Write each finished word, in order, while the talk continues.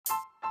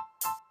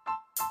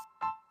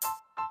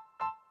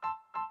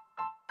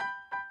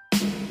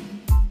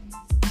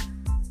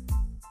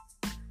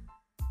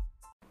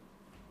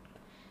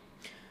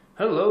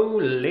Hello,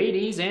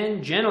 ladies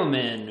and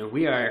gentlemen.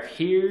 We are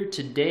here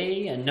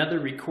today. Another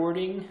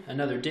recording,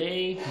 another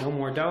day, no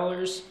more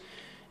dollars,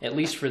 at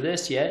least for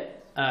this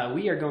yet.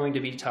 We are going to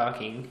be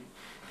talking,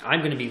 I'm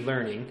going to be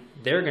learning,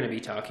 they're going to be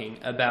talking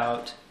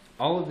about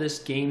all of this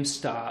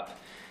GameStop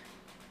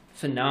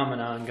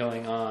phenomenon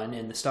going on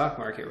in the stock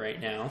market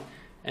right now.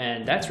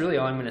 And that's really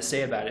all I'm going to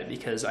say about it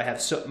because I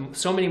have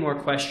so many more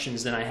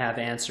questions than I have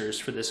answers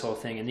for this whole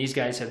thing. And these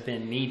guys have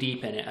been knee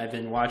deep in it. I've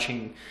been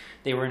watching,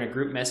 they were in a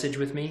group message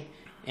with me,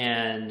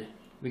 and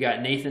we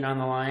got Nathan on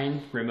the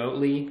line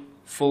remotely,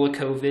 full of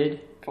COVID.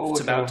 It's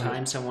about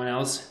time someone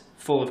else,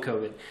 full of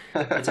COVID.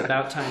 It's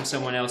about time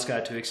someone else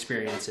got to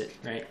experience it,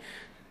 right?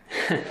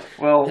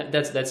 Well,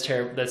 that's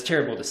terrible. That's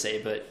terrible to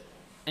say, but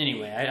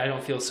anyway, I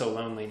don't feel so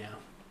lonely now.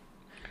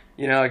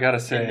 You know, I gotta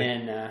say.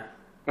 And then,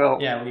 well,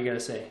 yeah, what do you gotta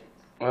say?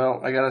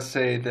 Well, I gotta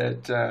say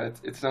that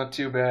it's not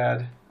too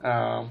bad,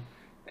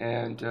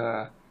 and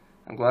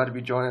I'm glad to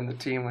be joining the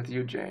team with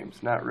you,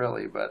 James. Not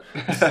really, but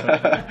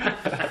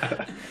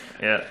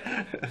yeah,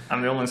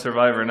 I'm the only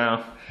survivor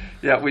now.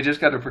 Yeah, we just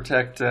got to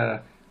protect.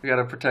 We got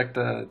to protect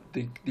the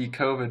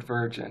COVID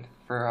virgin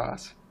for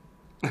us.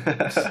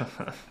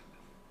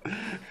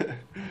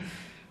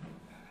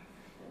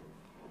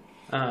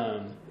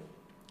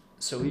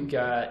 So we've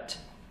got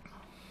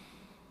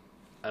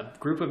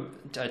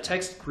a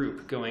text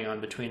group going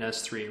on between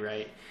us three,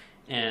 right?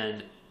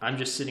 And I'm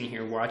just sitting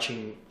here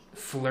watching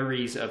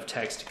flurries of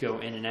text go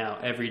in and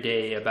out every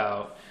day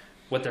about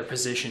what their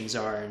positions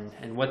are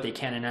and what they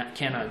can and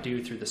cannot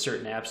do through the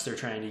certain apps they're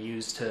trying to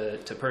use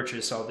to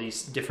purchase all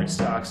these different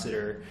stocks that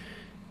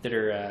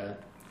are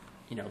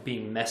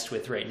being messed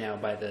with right now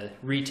by the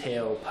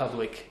retail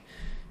public.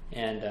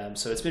 And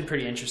so it's been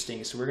pretty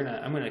interesting. So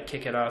I'm gonna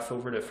kick it off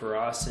over to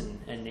Faraz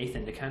and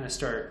Nathan to kind of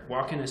start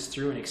walking us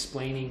through and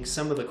explaining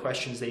some of the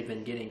questions they've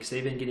been getting, because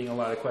they've been getting a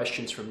lot of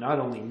questions from not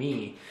only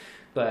me,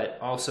 but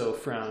also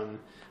from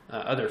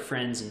other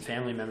friends and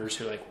family members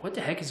who are like, "What the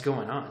heck is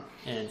going on?"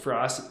 And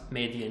Faraz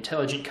made the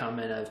intelligent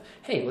comment of,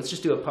 "Hey, let's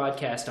just do a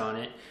podcast on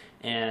it,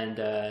 and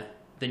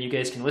then you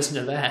guys can listen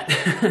to that."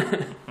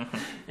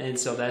 And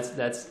so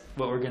that's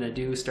what we're gonna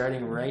do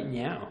starting right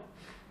now.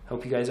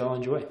 Hope you guys all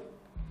enjoy.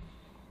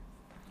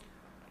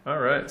 All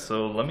right,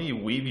 so let me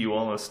weave you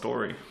all a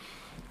story.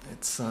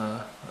 It's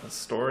a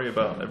story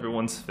about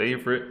everyone's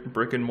favorite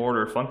brick and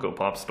mortar Funko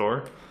Pop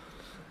store.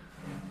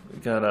 We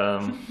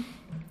got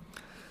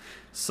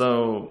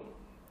so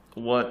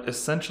what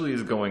essentially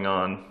is going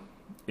on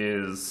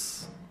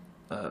is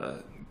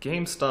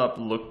GameStop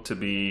looked to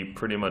be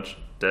pretty much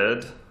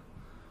dead,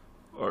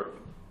 or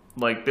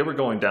like they were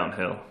going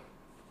downhill.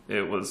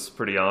 It was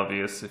pretty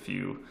obvious if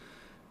you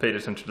paid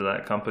attention to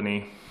that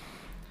company.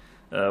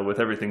 With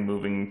everything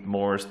moving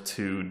more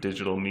to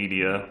digital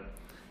media,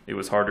 it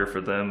was harder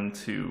for them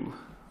to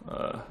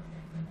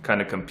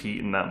kind of compete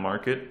in that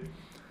market.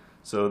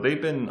 So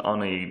they've been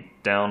on a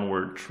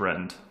downward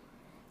trend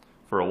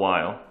for a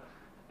while,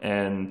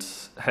 and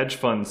hedge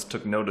funds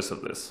took notice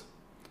of this.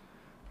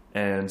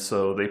 And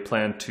so they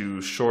plan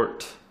to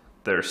short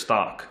their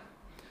stock.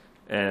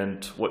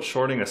 And what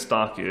shorting a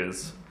stock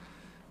is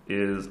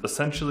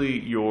essentially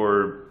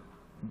you're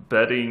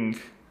betting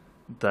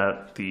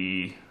that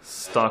the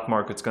stock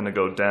market's going to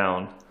go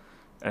down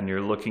and you're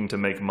looking to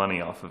make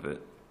money off of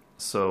it.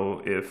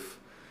 So if,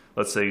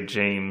 let's say,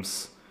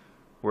 James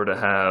were to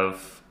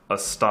have a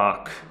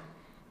stock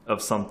of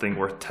something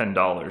worth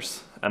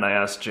 $10, and I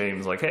asked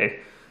James, like, "Hey, do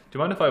you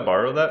mind if I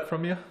borrow that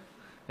from you?"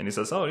 And he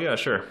says, "Oh yeah,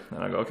 sure."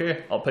 And I go,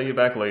 "Okay, I'll pay you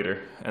back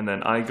later." And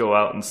then I go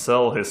out and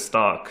sell his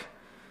stock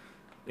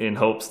in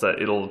hopes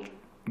that it'll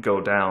go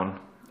down.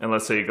 And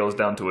let's say it goes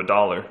down to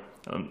 $1.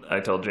 And I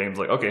tell James,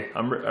 like, "Okay,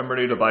 I'm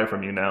ready to buy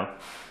from you now."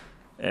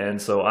 And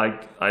so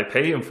I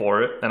pay him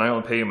for it, and I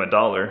only pay him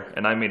 $1,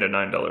 and I made a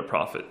 $9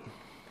 profit.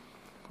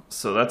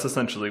 So that's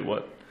essentially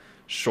what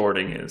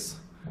shorting is.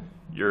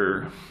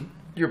 You're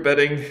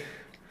betting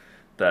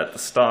that the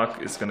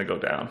stock is going to go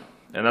down.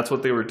 And that's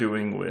what they were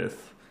doing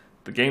with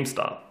the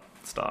GameStop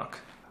stock.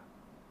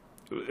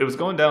 It was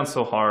going down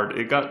so hard,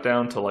 it got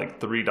down to like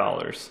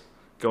 $3,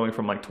 going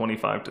from like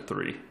 25 to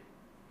 3.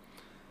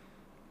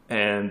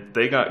 And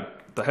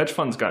the hedge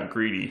funds got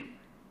greedy,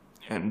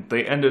 and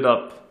they ended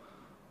up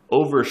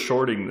over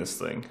shorting this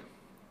thing,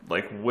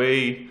 like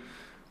way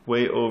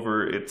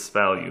over its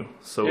value.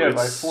 So yeah, it's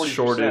by 40%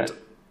 shorted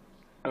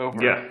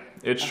over. Yeah,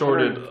 it's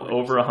shorted 140%.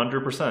 over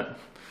 100%.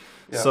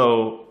 Yeah.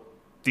 So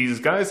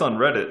these guys on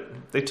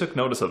Reddit, they took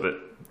notice of it.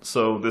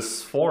 So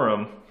this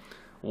forum,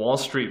 Wall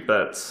Street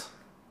Bets,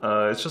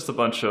 it's just a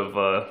bunch of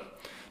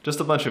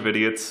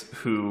idiots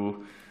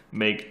who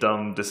make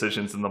dumb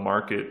decisions in the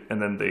market,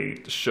 and then they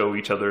show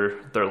each other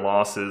their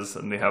losses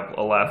and they have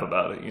a laugh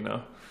about it, you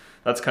know.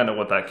 That's kind of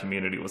what that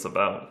community was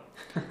about.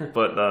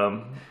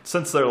 But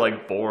since they're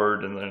like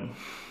bored and then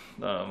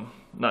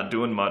not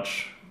doing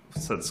much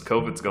since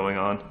COVID's going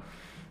on,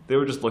 they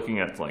were just looking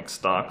at like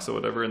stocks or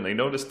whatever, and they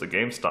noticed the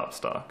GameStop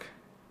stock.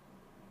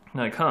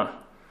 Like,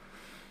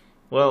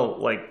 well,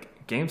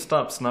 like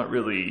GameStop's not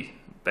really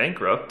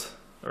bankrupt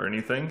or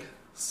anything,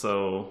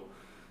 so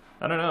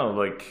I don't know,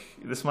 like,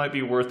 this might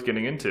be worth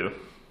getting into.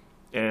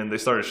 And they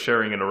started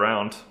sharing it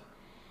around,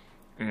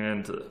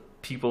 and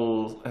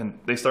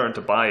they started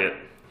to buy it,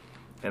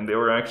 and they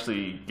were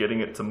actually getting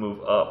it to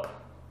move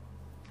up.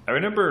 I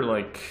remember,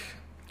 like,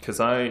 because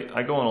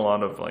I go on a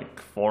lot of,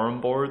 like, forum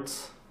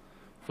boards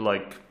for,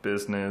 like,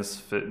 business,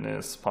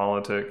 fitness,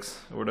 politics,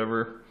 or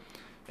whatever.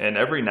 And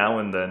every now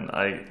and then,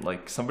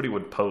 somebody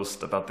would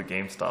post about the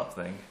GameStop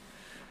thing.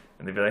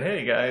 And they'd be like,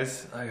 hey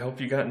guys, I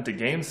hope you got into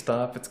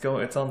GameStop.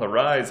 It's on the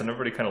rise. And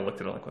everybody kind of looked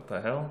at it like, what the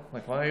hell?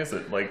 Like, why is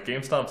it? Like,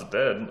 GameStop's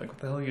dead. Like, what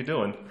the hell are you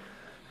doing?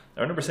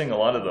 I remember seeing a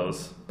lot of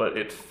those, but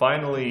it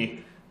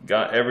finally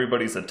got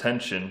everybody's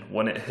attention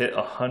when it hit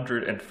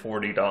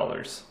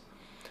 $140.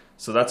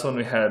 So that's when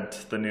we had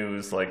the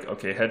news like,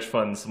 okay, hedge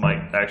funds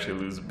might actually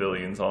lose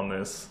billions on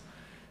this.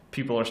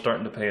 People are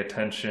starting to pay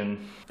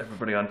attention.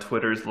 Everybody on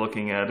Twitter is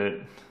looking at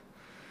it,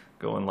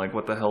 going like,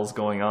 what the hell's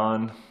going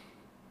on?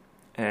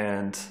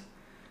 And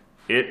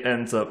it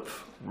ends up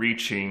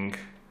reaching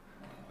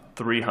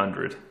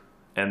 300.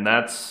 And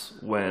that's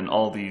when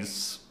all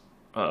these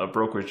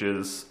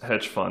brokerages,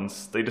 hedge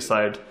funds, they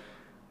decide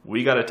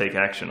we got to take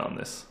action on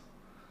this.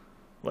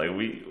 Like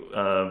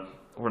we're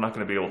not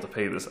going to be able to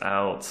pay this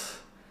out.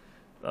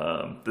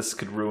 This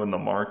could ruin the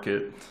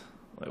market.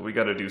 Like, we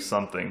got to do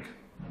something.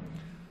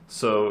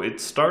 So it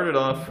started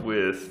off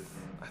with,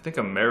 I think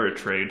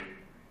Ameritrade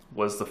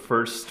was the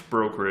first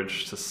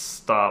brokerage to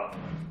stop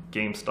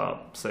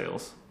GameStop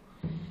sales.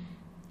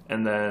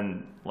 And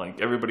then like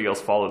everybody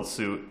else followed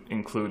suit,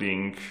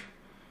 including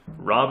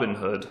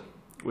Robinhood,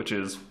 which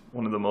is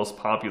one of the most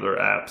popular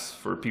apps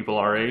for people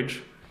our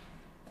age.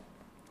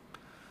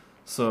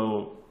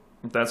 So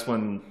that's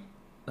when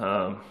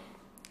there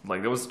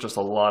was just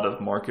a lot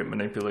of market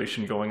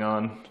manipulation going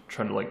on,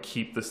 trying to like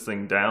keep this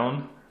thing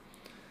down.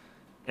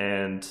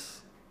 And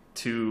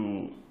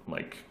to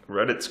like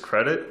Reddit's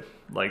credit,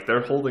 like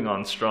they're holding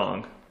on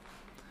strong.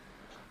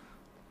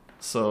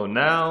 So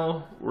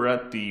now we're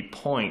at the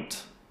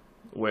point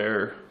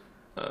where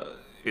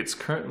it's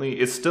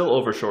still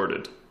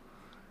overshorted.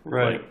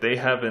 Right. Like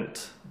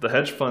the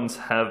hedge funds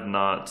have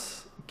not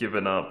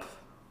given up,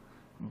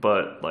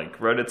 but like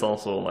Reddit's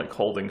also like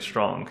holding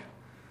strong.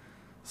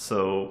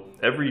 So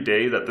every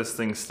day that this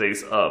thing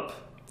stays up,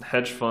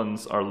 hedge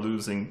funds are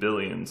losing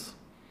billions.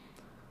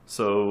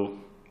 So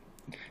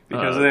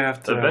because they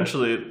have to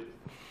eventually,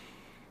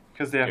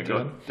 because they have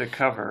to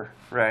cover,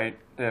 right?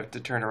 They have to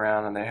turn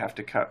around and they have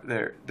to cut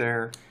their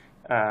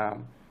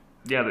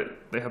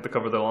they have to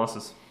cover their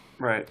losses.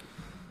 Right.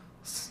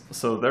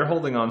 So they're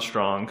holding on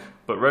strong,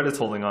 but Reddit's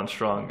holding on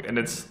strong, and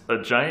it's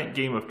a giant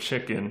game of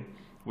chicken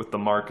with the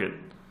market.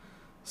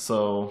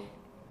 So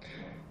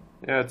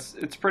yeah,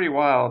 it's pretty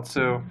wild.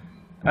 So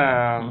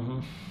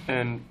and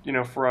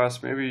for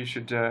us, maybe you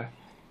should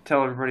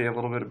tell everybody a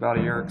little bit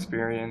about your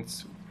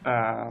experience.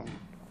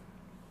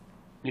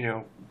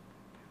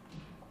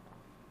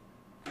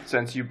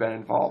 Since you've been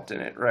involved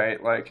in it,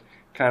 right? Like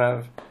kind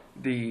of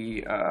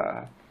the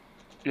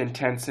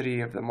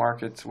intensity of the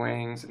market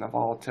swings and the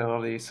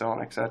volatility, so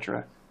on,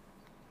 etc.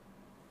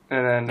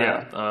 And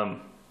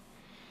then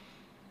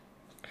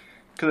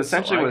because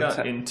essentially so I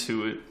got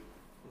into it.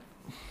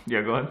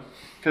 Yeah, go ahead.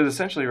 Because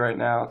essentially right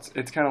now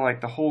it's kind of like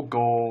the whole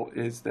goal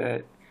is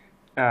that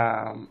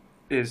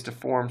is to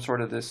form sort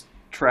of this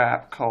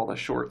trap called a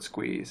short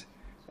squeeze,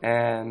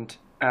 and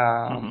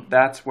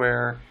that's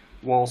where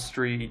Wall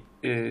Street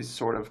is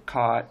sort of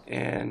caught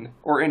in,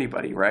 or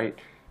anybody, right?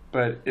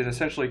 But is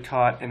essentially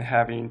caught in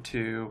having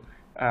to,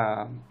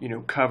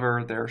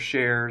 cover their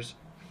shares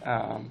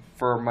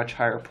for a much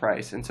higher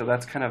price. And so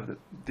that's kind of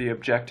the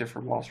objective for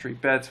Wall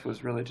Street Bets,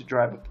 was really to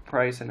drive up the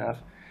price enough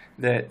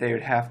that they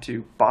would have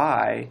to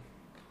buy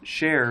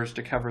shares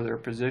to cover their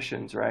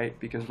positions, right?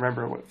 Because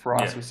remember what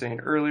Frost was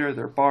saying earlier,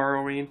 they're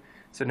borrowing.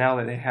 So now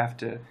that they have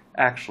to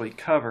actually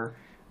cover,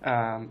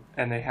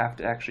 and they have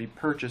to actually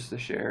purchase the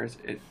shares,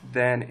 it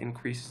then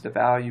increases the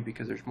value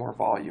because there's more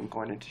volume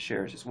going into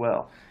shares as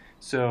well.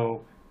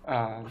 So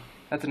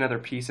that's another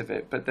piece of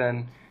it. But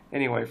then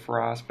anyway,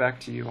 Frost, back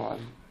to you on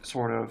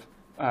sort of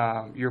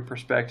your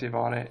perspective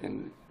on it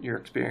and your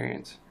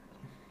experience.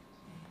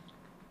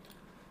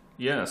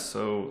 Yeah,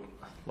 so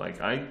like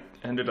I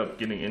ended up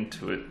getting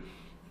into it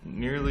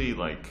nearly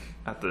like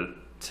at the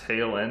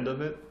tail end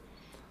of it.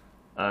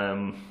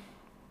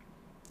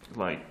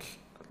 Like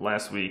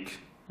last week,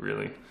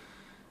 really.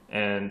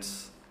 And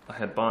I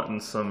had bought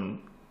in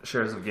some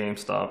shares of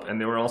GameStop,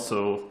 and they were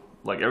also,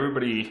 like,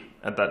 everybody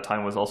at that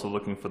time was also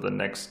looking for the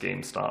next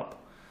GameStop.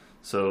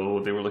 So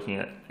they were looking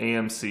at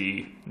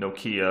AMC,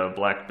 Nokia,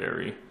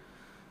 BlackBerry,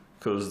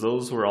 because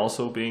those were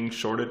also being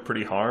shorted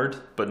pretty hard,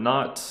 but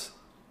not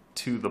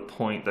to the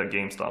point that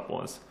GameStop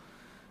was.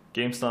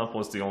 GameStop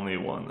was the only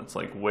one that's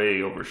like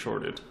way over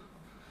shorted.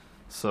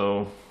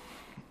 So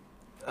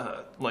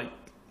like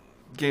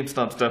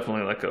GameStop's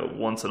definitely like a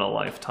once in a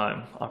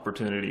lifetime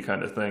opportunity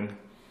kind of thing.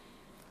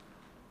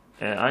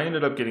 And I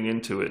ended up getting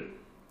into it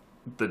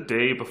the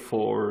day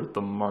before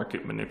the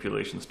market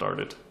manipulation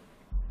started.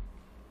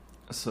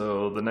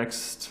 So the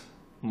next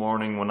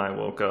morning when I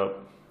woke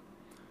up,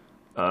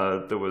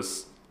 there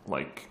was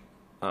like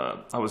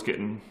I was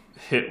getting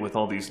hit with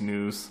all these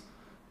news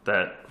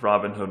that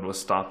Robinhood was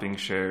stopping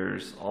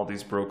shares, all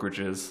these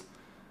brokerages,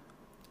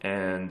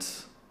 and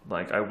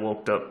like I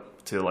woke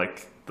up to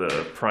like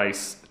the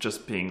price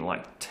just being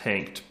like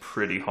tanked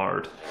pretty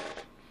hard.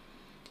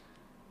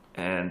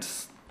 And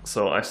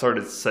so I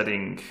started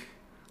setting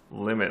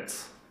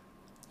limits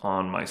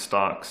on my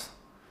stocks,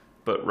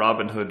 but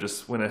Robinhood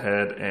just went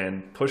ahead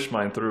and pushed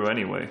mine through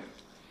anyway.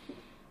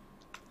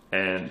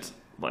 And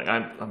like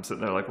I'm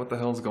sitting there like, what the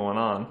hell's going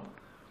on?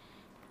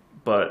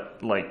 But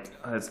like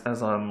as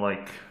I'm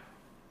like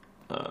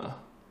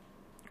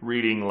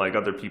reading like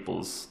other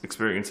people's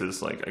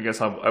experiences, like I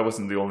guess I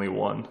wasn't the only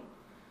one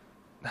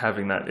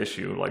having that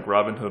issue. Like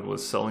Robinhood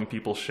was selling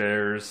people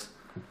shares,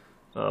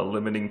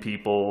 limiting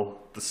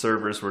people. The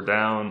servers were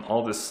down.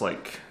 All this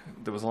like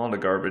there was a lot of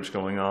garbage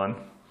going on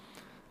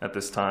at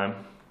this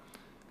time,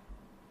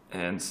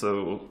 and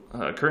so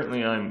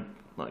currently I'm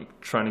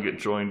like trying to get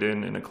joined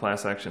in a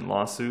class action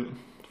lawsuit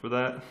for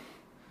that,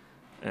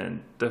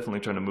 and definitely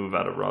trying to move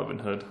out of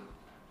Robinhood.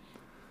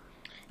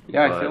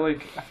 Yeah, But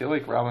I feel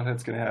like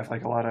Robinhood's going to have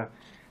like a lot of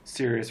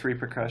serious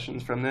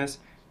repercussions from this,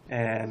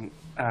 and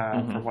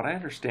from what I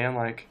understand,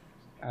 like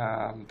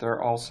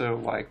they're also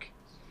like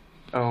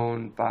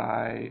owned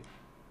by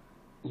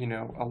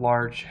a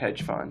large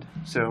hedge fund.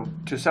 So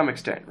to some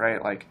extent,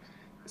 right? Like,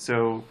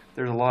 so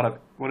there's a lot of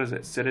what is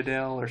it,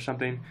 Citadel or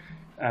something.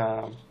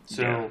 yeah,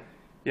 So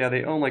yeah,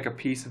 they own like a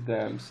piece of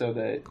them, so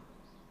that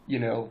you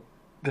know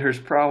there's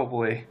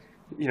probably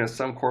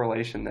some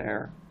correlation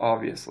there,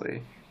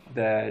 obviously,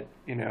 that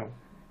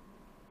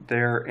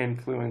they're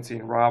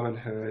influencing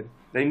Robinhood.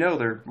 They know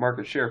their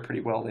market share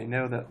pretty well. They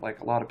know that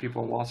like a lot of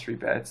people in Wall Street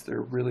bets,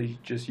 they're really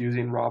just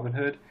using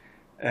Robinhood,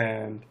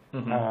 and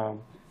hmm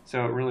um,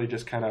 so it really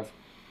just kind of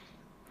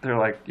they're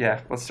like,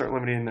 yeah, let's start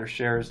limiting their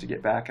shares to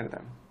get back into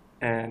them.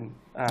 And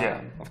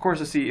yeah, of course,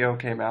 the CEO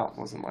came out and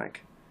wasn't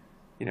like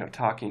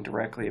talking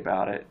directly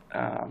about it,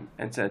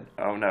 and said,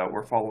 oh no,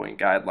 we're following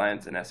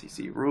guidelines and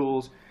SEC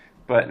rules,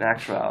 but in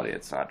actuality,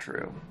 it's not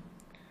true.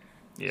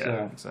 yeah,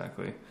 So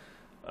exactly.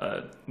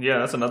 Yeah,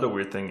 that's another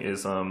weird thing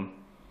is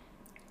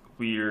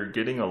we're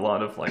getting a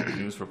lot of like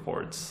news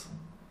reports.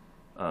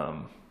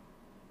 Um,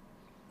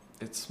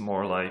 it's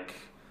more like,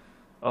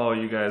 oh,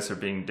 you guys are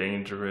being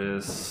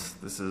dangerous.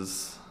 This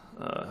is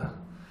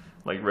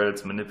like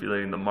Reddit's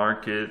manipulating the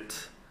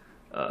market.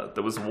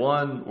 There was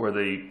one where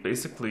they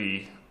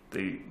basically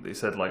they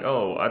said like,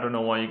 oh, I don't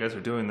know why you guys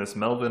are doing this.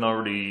 Melvin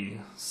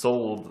already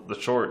sold the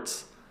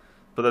shorts,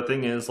 but the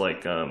thing is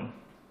like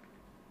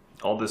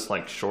all this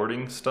like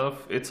shorting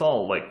stuff, it's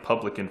all like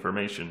public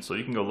information, so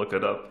you can go look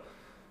it up.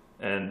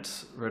 And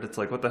Reddit's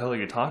like, what the hell are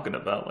you talking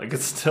about? Like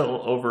it's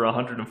still over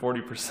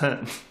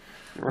 140%.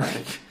 right,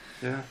 Like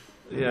yeah,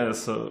 yeah,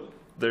 so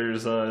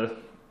there's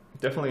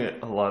definitely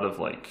a lot of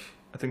like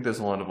I think there's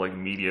a lot of like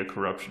media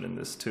corruption in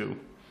this too.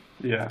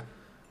 yeah.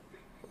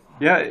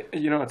 Yeah,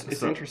 it's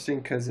So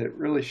interesting because it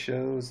really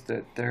shows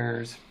that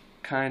there's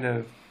kind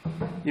of,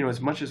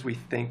 as much as we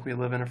think we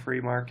live in a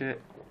free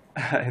market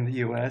in the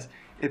U.S.,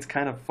 it's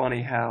kind of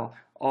funny how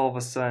all of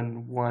a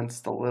sudden, once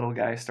the little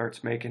guy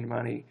starts making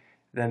money,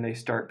 then they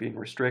start being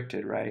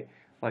restricted, right?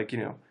 Like,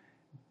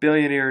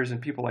 billionaires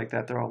and people like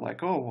that, they're all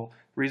like, oh, well,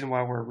 the reason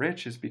why we're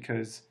rich is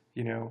because,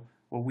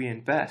 well, we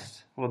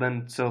invest. Well,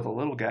 then, so the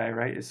little guy,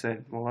 right, is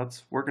said, well,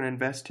 we're going to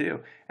invest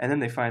too. And then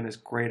they find this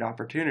great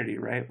opportunity,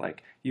 right?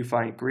 Like you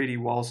find greedy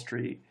Wall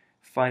Street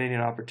finding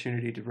an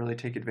opportunity to really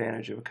take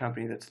advantage of a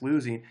company that's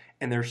losing.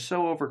 And they're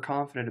so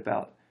overconfident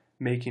about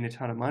making a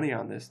ton of money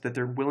on this that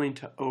they're willing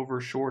to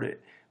overshort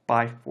it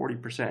by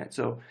 40%.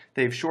 So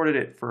they've shorted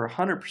it for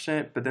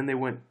 100%, but then they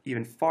went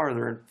even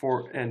farther,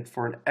 and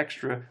for an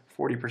extra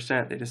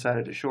 40% they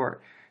decided to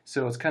short.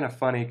 So it's kind of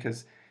funny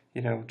because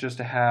just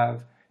to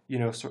have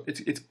so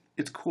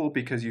it's cool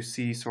because you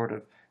see sort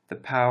of the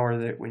power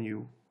that when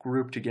you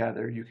group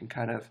together you can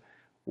kind of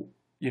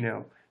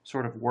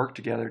sort of work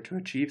together to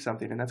achieve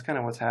something, and that's kind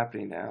of what's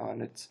happening now.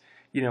 And it's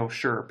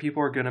sure,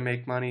 people are going to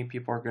make money,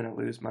 people are going to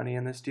lose money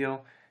in this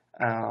deal,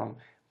 um,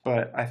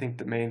 but I think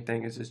the main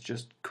thing is it's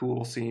just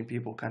cool seeing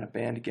people kind of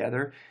band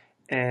together.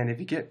 And if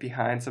you get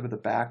behind some of the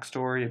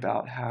backstory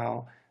about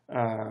how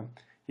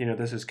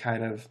this is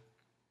kind of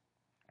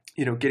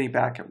getting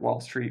back at Wall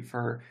Street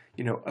for,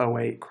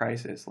 '08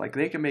 crisis. Like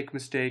they can make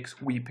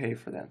mistakes, we pay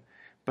for them.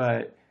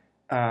 But,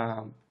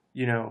 um,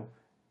 you know,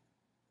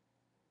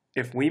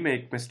 if we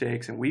make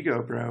mistakes and we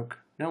go broke,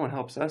 no one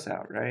helps us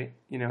out, right?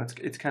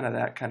 It's kind of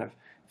that kind of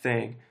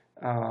thing.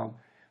 Um,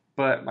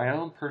 but my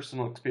own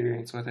personal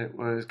experience with it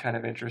was kind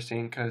of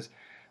interesting because,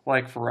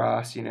 like for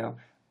us,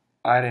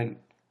 I didn't,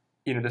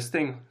 this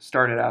thing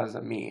started out as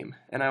a meme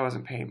and I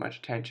wasn't paying much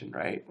attention,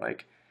 right?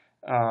 Like,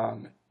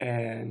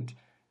 and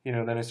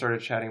then I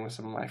started chatting with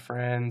some of my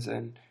friends,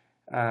 and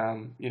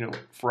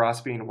for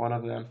us being one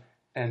of them,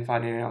 and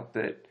finding out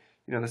that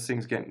this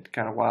thing's getting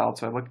kind of wild.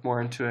 So I looked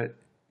more into it,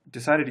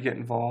 decided to get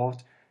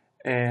involved,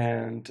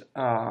 and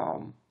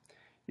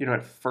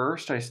at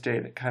first I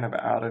stayed kind of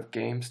out of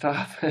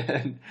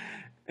GameStop,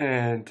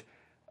 and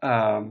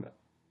um,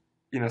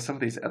 some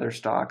of these other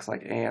stocks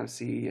like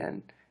AMC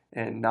and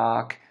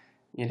NOC,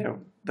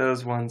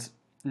 those ones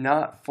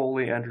not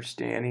fully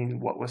understanding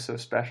what was so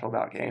special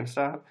about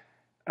GameStop,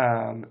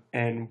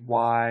 and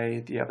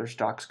why the other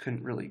stocks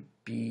couldn't really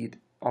be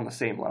on the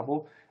same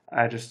level.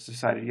 I just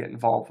decided to get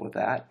involved with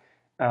that.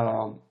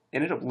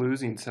 Ended up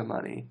losing some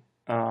money,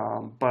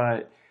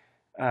 but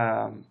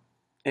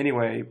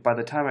anyway, by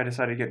the time I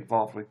decided to get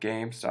involved with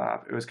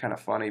GameStop, it was kind of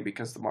funny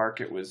because the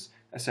market was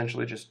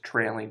essentially just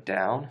trailing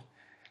down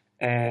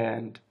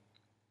and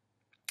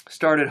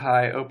started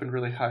high, opened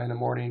really high in the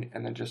morning,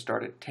 and then just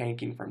started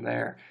tanking from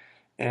there.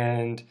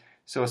 And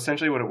so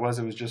essentially what it was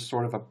just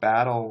sort of a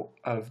battle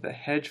of the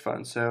hedge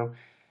funds. So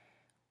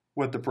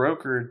what the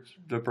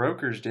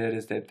brokers did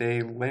is that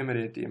they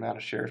limited the amount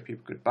of shares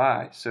people could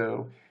buy.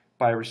 So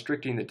by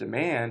restricting the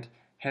demand,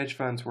 hedge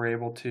funds were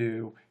able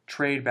to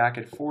trade back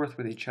and forth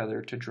with each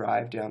other to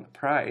drive down the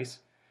price,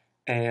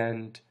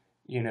 and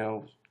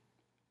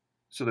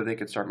so that they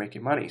could start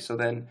making money. So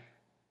then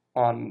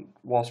on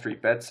Wall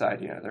Street bedside,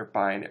 they're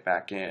buying it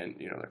back in.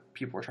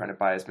 People are trying to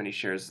buy as many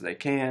shares as they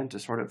can to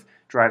sort of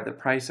drive the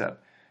price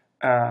up.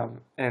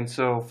 And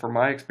so from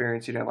my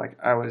experience, like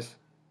I was,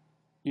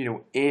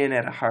 in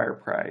at a higher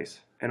price,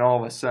 and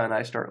all of a sudden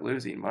I start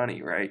losing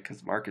money, right?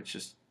 Because the market's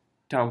just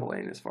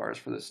tumbling as far as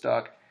for the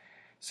stock.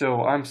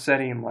 So I'm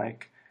setting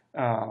like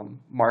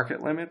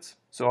market limits.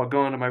 So I'll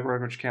go into my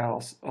brokerage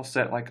account. I'll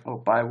set like,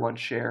 buy one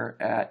share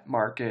at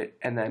market,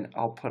 and then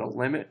I'll put a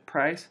limit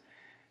price.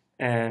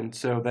 And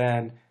so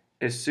then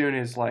as soon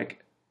as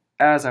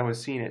as I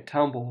was seeing it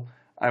tumble,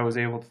 I was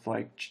able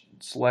to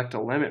select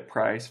a limit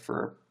price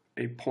for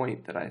a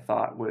point that I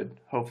thought would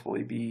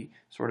hopefully be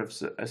sort of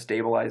a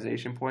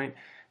stabilization point.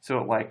 So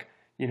at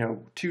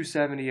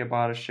 270 I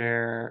bought a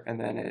share, and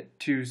then at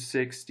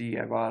 260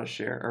 I bought a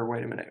share, or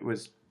wait a minute, it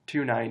was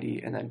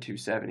 290 and then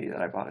 270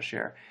 that I bought a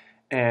share.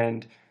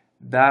 And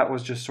that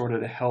was just sort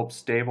of to help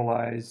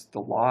stabilize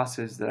the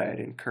losses that I had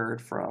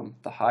incurred from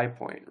the high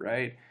point,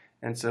 right?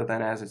 And so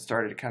then as it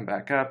started to come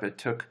back up, it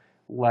took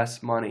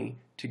less money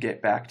to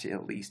get back to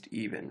at least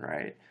even,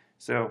 right?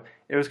 So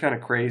it was kind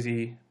of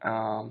crazy.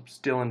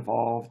 Still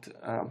involved.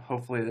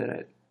 Hopefully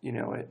that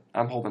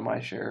I'm holding my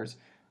shares,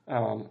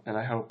 and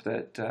I hope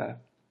that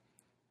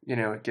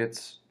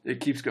it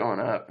keeps going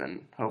up,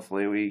 and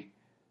hopefully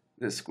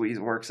this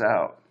squeeze works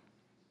out.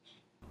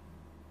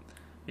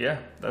 Yeah,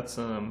 that's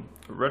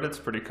Reddit's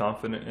pretty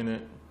confident in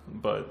it,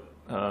 but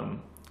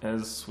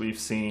as we've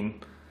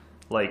seen,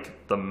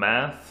 the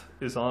math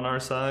is on our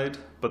side,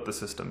 but the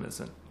system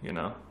isn't,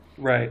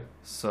 Right.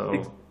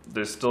 So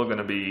there's still going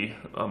to be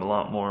a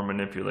lot more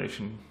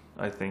manipulation.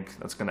 I think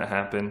that's going to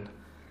happen.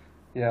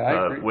 Yeah,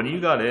 I agree. When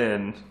you got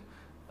in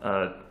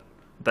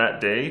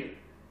that day,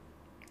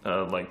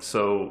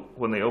 so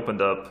when they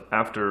opened up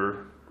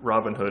after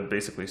Robinhood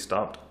basically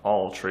stopped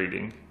all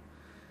trading,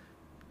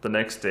 the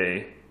next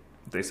day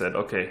they said,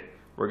 okay,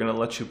 we're going to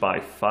let you buy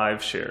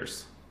 5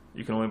 shares.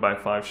 You can only buy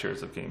 5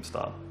 shares of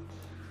GameStop.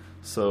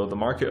 So the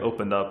market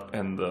opened up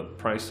and the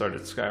price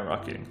started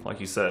skyrocketing,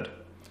 like you said.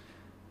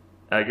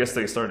 I guess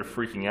they started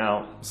freaking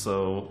out,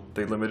 so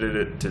they limited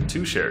it to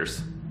 2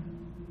 shares.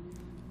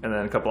 And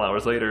then a couple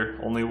hours later,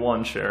 only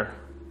 1 share.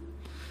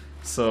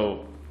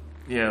 So,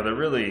 yeah, they're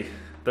really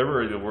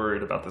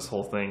worried about this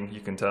whole thing,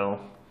 you can tell.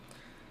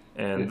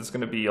 And there's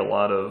going to be a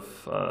lot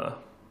of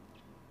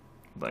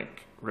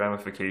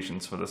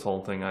ramifications for this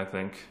whole thing, I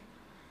think.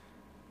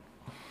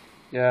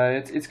 Yeah,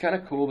 it's kind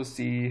of cool to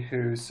see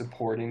who's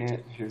supporting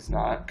it, who's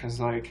not, because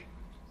like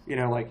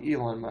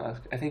Elon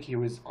Musk, I think he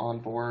was on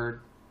board.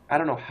 I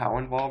don't know how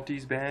involved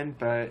he's been,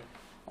 but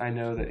I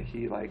know that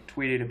he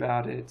tweeted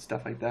about it,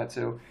 stuff like that.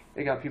 So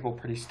it got people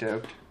pretty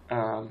stoked.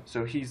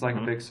 So he's a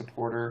big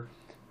supporter.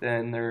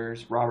 Then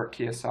there's Robert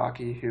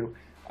Kiyosaki, who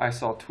I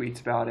saw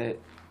tweets about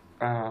it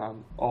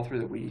all through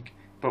the week.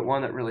 But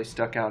one that really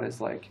stuck out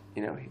is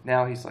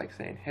now he's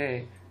saying,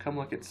 hey, come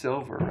look at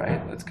silver,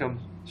 right? Let's come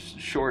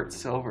short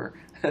silver.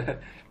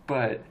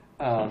 But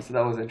so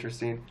that was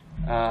interesting.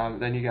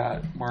 Then you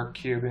got Mark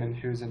Cuban,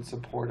 who's in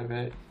support of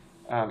it.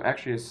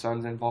 Actually, his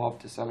son's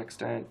involved to some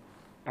extent.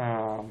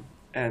 And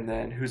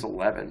then who's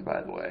 11,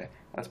 by the way.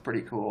 That's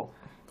pretty cool.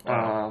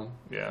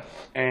 Yeah.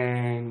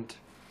 And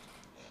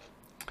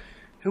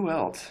who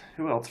else?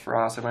 Who else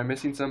for us? Am I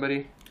missing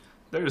somebody?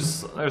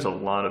 There's a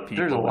lot of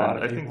people. There's a lot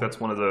of people. I think that's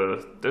one of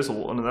the that's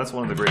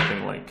one of the great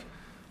things.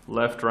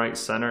 Left, right,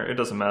 center. It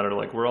doesn't matter.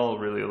 We're all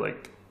really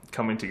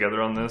coming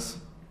together on this,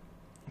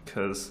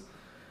 because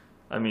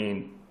I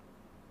mean,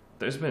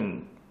 there's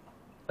been.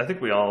 I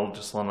think we all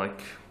just want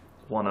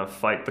to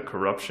fight the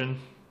corruption,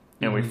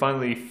 and we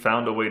finally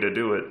found a way to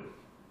do it.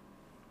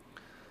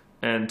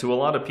 And to a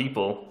lot of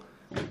people,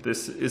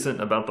 this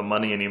isn't about the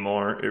money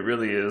anymore. It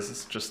really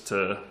is just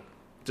to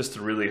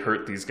really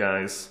hurt these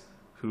guys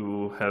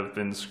who have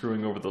been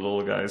screwing over the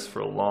little guys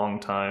for a long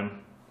time.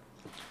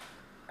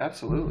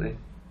 Absolutely.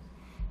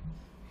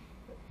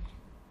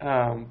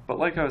 But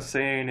like I was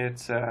saying,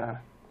 it's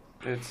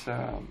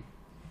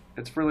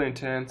really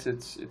intense.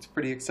 It's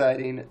pretty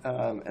exciting,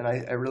 and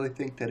I really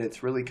think that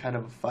it's really kind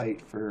of a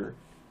fight for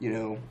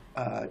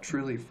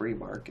truly free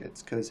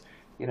markets. Because,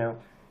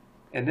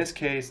 in this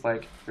case,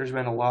 like there's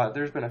been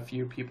a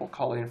few people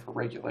calling for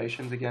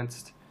regulations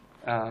against,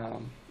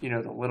 the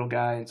little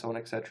guy and so on,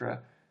 etc.,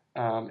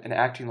 and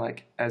acting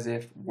like as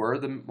if we're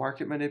the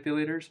market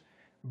manipulators.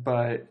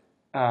 But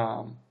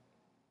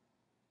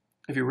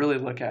if you really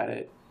look at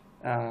it,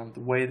 the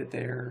way that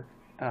they're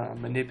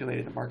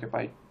manipulating the market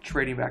by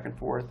trading back and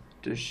forth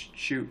to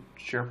shoot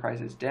share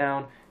prices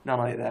down, not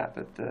only that,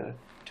 but to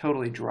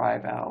totally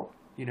drive out,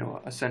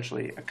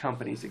 essentially a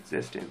company's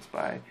existence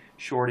by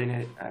shorting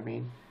it. I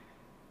mean,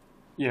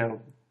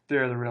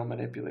 they're the real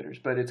manipulators.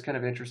 But it's kind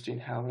of interesting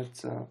how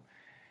it's,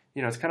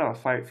 it's kind of a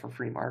fight for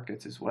free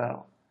markets as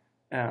well.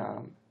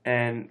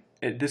 And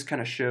this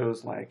kind of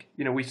shows, like,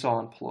 we saw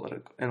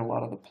in a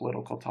lot of the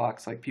political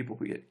talks, like people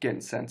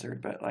getting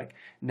censored, but like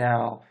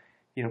now,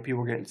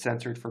 people are getting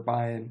censored for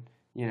buying,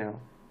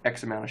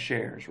 X amount of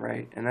shares,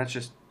 right? And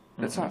that's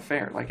not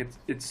fair. Like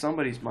it's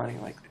somebody's money.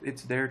 Like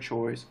it's their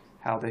choice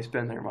how they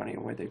spend their money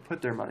and where they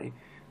put their money.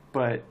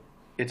 But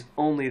it's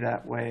only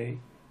that way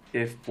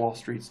if Wall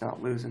Street's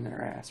not losing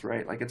their ass,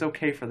 right? Like it's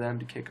okay for them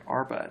to kick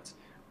our butts,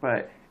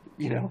 but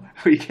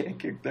we can't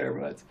kick their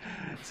butts.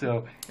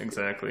 So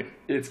exactly,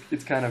 it's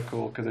kind of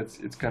cool because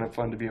it's kind of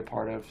fun to be a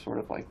part of, sort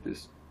of like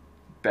this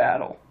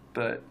battle.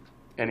 But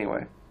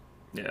anyway,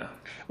 yeah,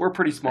 we're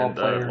pretty small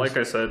players. Like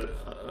I said,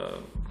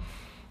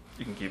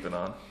 you can keep it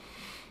on.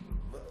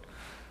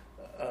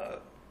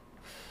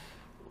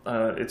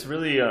 It's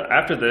really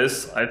after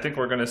this, I think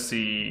we're going to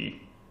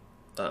see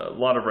a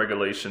lot of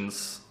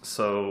regulations.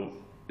 So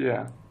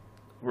yeah.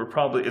 It's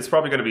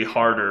probably going to be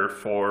harder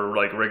for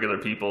like regular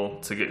people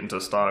to get into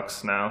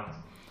stocks now.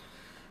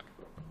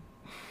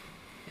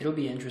 It'll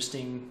be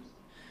interesting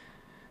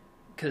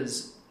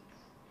because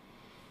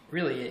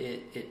really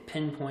it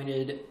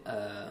pinpointed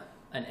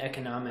an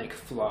economic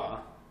flaw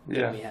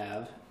that we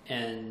have,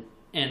 and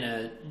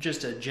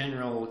just a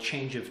general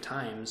change of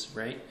times,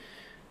 right?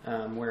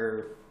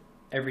 Where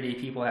everyday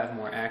people have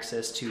more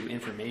access to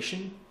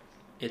information.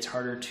 It's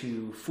harder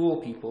to fool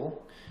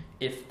people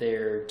if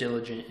they're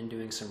diligent in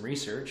doing some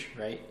research,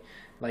 right?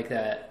 Like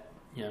that,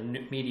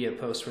 media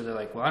post where they're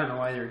like, well, I don't know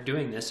why they're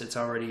doing this. It's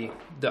already,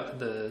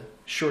 the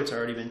short's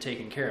already been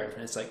taken care of.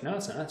 And it's like, no,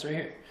 it's not. It's right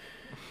here,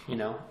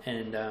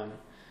 And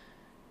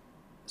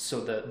so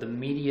the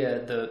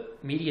media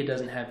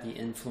doesn't have the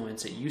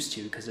influence it used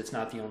to because it's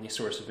not the only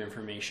source of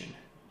information,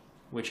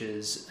 which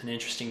is an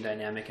interesting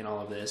dynamic in all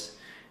of this.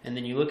 And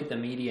then you look at the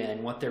media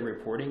and what they're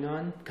reporting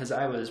on, because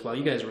while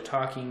you guys were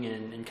talking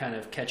and kind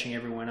of catching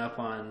everyone up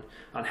on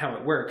how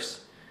it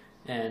works,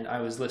 and I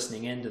was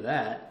listening into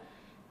that,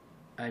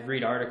 I'd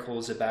read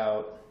articles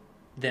about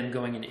them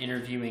going and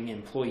interviewing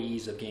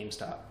employees of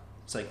GameStop.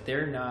 It's like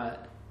they're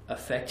not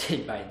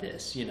affected by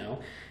this,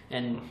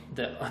 and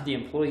the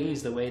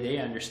employees, the way they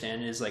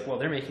understand it is like, well,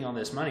 they're making all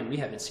this money, we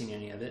haven't seen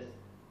any of it.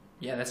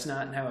 Yeah, that's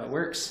not how it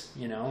works,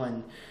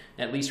 and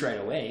at least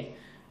right away.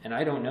 And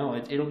I don't know,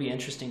 it'll be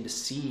interesting to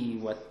see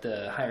what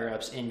the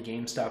higher-ups in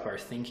GameStop are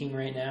thinking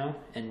right now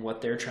and what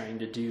they're trying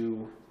to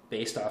do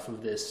based off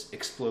of this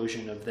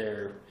explosion of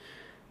their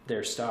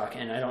stock.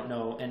 And I don't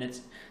know, and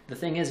the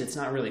thing is, it's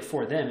not really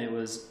for them. It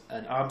was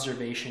an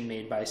observation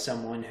made by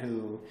someone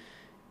who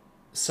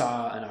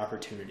saw an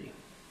opportunity.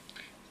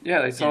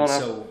 Yeah, they saw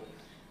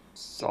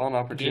an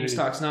opportunity.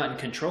 GameStop's not in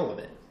control of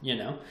it,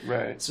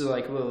 Right. So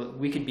like, well,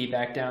 we could be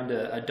back down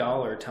to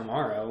 $1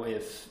 tomorrow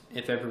if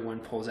everyone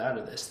pulls out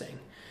of this thing.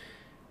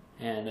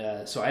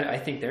 And so I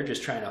think they're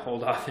just trying to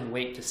hold off and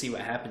wait to see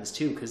what happens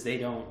too, because they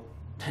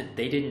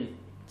didn't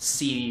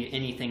see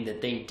anything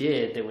that they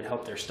did that would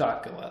help their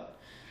stock go up.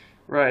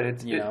 Right. At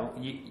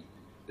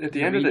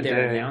the end of the day,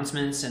 their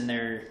announcements and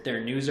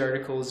their news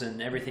articles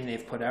and everything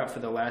they've put out for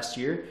the last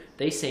year,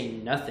 they say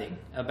nothing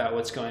about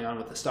what's going on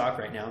with the stock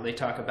right now. They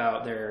talk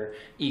about their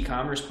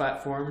e-commerce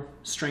platform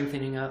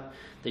strengthening up.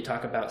 They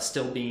talk about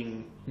still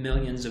being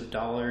millions of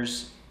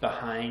dollars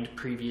behind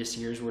previous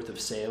years worth of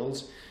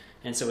sales.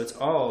 And so it's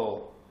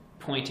all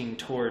pointing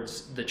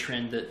towards the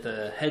trend that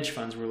the hedge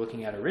funds were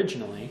looking at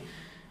originally.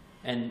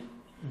 And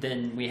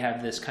then we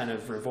have this kind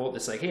of revolt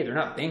that's like, hey, they're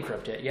not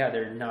bankrupt yet. Yeah,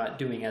 they're not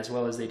doing as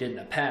well as they did in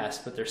the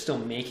past, but they're still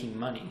making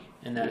money.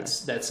 And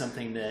that's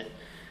something that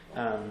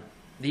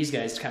these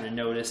guys kind of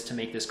noticed to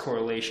make this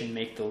correlation,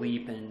 make the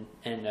leap,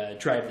 and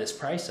drive this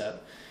price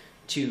up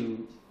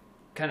to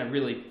kind of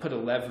really put a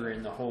lever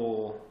in the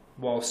whole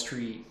Wall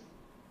Street,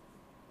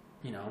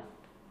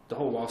 the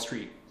whole Wall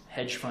Street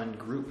hedge fund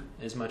group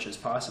as much as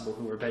possible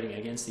who were betting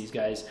against these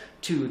guys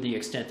to the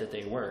extent that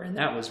they were. And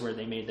that was where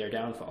they made their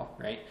downfall,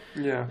 right?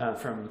 Yeah.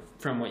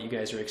 From what you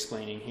guys are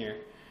explaining here.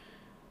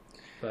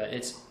 But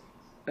it's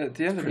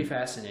pretty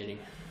fascinating.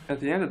 At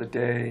the end of the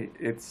day,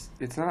 it's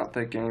not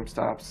that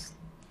GameStop's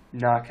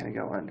not going to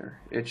go under.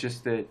 It's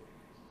just that,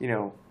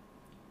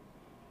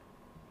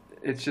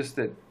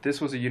 this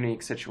was a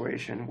unique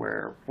situation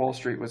where Wall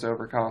Street was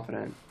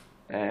overconfident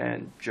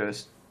and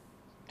just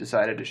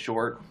decided to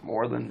short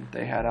more than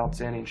they had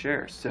outstanding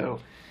shares. So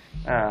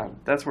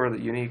that's where the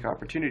unique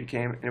opportunity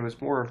came. And it was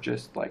more of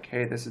just like,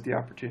 hey, this is the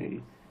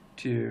opportunity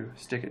to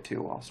stick it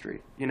to Wall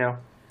Street, you know?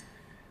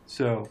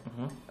 So,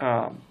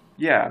 Mm-hmm.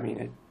 yeah, I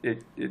mean,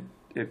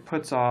 it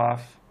puts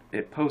off,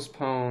 it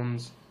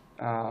postpones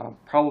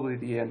probably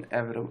the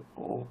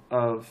inevitable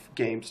of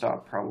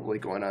GameStop probably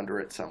going under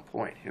at some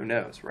point. Who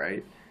knows,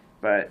 right?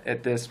 But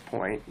at this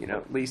point, you know,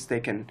 at least they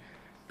can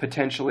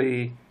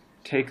potentially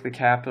take the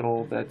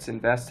capital that's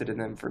invested in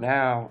them for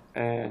now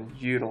and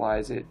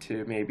utilize it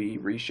to maybe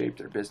reshape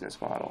their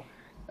business model.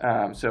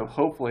 So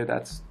hopefully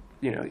that's,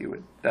 you know,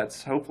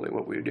 that's hopefully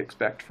what we would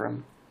expect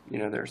from, you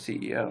know, their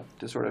CEO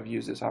to sort of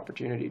use this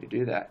opportunity to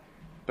do that.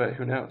 But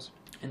who knows?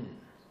 And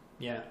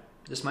yeah,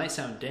 this might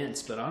sound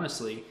dense, but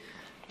honestly,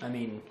 I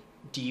mean,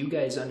 do you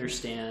guys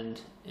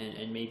understand,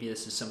 and maybe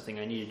this is something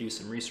I need to do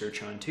some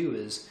research on too,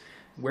 is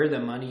where the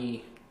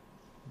money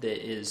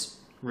that is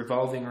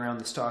revolving around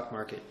the stock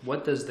market,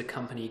 what does the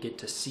company get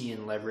to see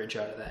and leverage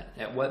out of that?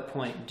 At what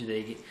point do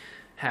they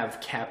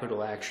have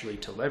capital actually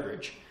to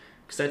leverage?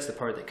 Because that's the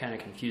part that kind of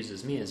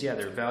confuses me is, yeah,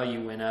 their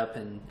value went up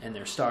and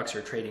their stocks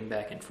are trading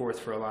back and forth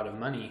for a lot of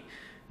money.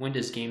 When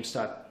does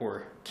GameStop,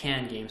 or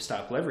can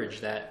GameStop leverage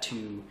that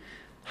to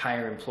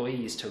hire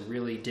employees to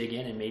really dig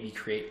in and maybe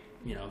create,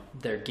 you know,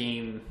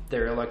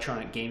 their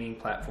electronic gaming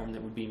platform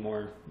that would be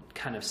more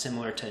kind of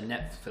similar to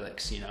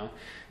Netflix, you know?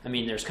 I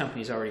mean, there's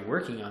companies already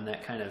working on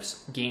that kind of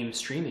game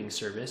streaming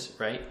service,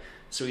 right?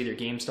 So either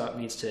GameStop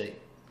needs to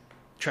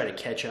try to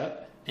catch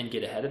up and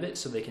get ahead of it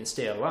so they can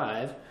stay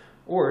alive,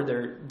 or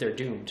they're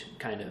doomed,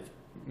 kind of,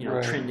 you know,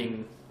 Right.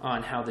 trending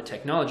on how the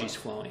technology's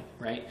flowing,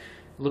 right?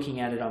 Looking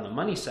at it on the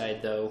money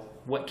side, though,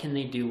 what can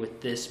they do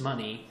with this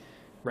money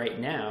right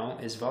now,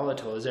 as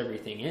volatile as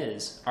everything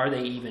is? Are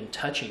they even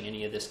touching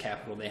any of this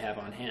capital they have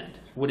on hand?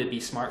 Would it be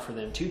smart for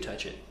them to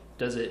touch it?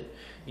 Does it,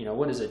 you know,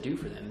 what does it do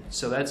for them?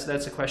 So that's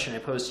a question I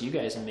pose to you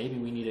guys, and maybe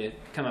we need to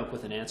come up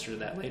with an answer to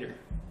that later.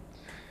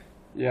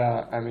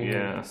 Yeah, I mean,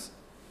 Yes.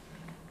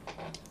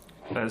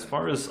 As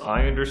far as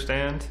I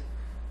understand,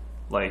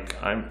 like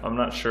I'm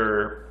not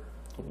sure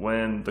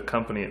when the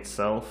company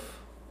itself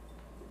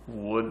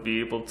would be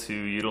able to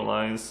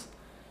utilize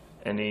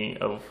any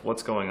of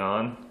what's going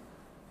on.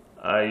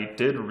 I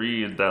did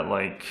read that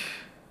like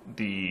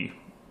the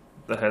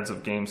heads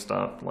of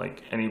GameStop,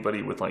 like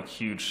anybody with like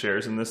huge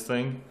shares in this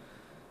thing,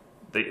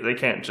 they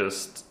can't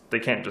just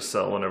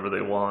sell whenever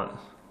they want.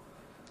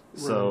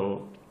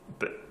 So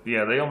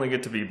yeah, they only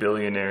get to be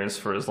billionaires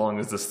for as long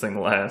as this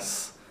thing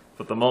lasts.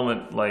 But the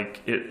moment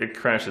like it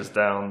crashes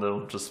down,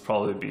 they'll just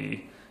probably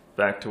be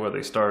back to where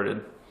they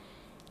started.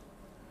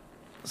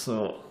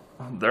 So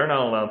they're not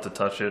allowed to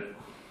touch it.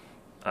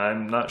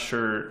 I'm not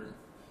sure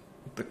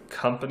the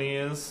company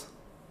is.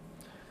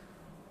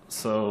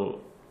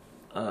 So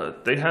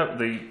they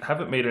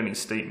haven't made any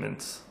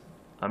statements.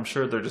 I'm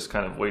sure they're just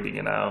kind of waiting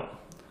it out,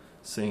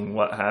 seeing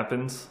what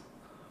happens.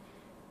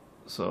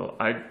 So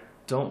I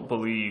don't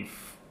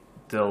believe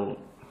they'll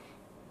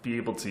be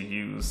able to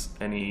use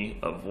any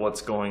of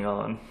what's going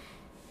on,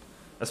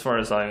 as far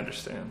as I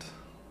understand.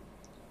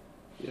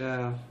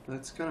 yeah,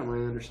 that's kind of my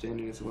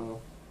understanding as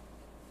well.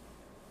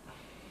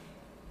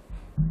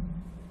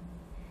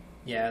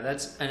 Yeah,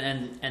 that's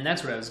and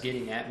that's what I was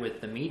getting at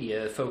with the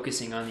media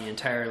focusing on the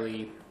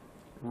entirely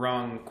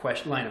wrong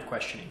line of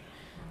questioning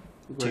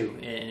too.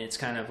 Right. And it's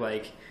kind of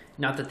like,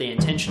 not that they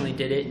intentionally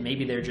did it,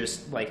 maybe they're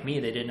just like me,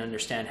 they didn't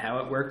understand how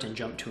it worked and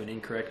jumped to an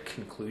incorrect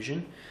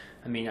conclusion.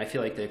 I mean, I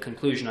feel like the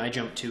conclusion I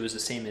jumped to is the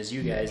same as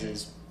you guys,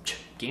 is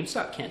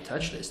GameStop can't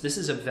touch this. This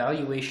is a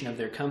valuation of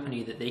their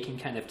company that they can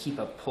kind of keep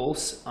a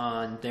pulse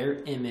on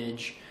their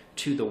image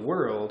to the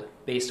world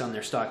based on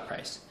their stock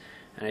price.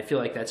 And I feel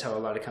like that's how a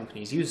lot of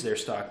companies use their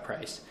stock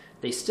price.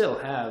 They still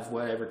have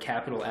whatever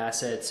capital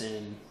assets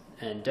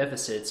and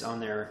deficits on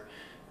their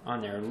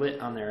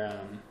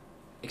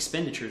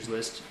expenditures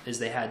list as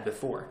they had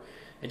before.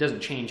 It doesn't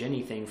change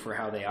anything for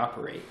how they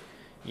operate.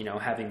 You know,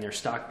 having their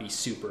stock be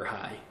super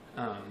high.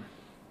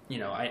 You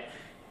know,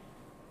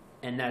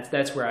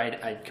 that's where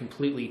I'd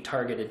completely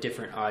target a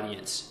different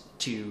audience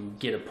to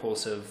get a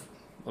pulse of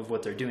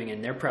what they're doing,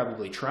 and they're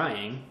probably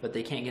trying, but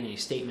they can't get any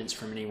statements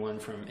from anyone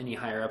from any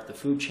higher up the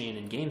food chain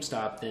in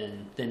GameStop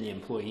than the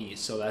employees.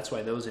 So that's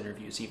why those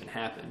interviews even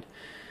happened.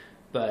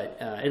 But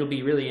it'll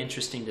be really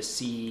interesting to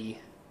see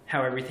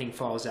how everything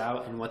falls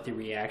out and what the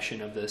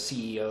reaction of the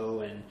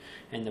CEO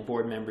and the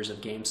board members of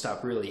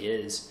GameStop really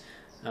is,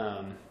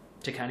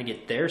 to kind of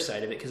get their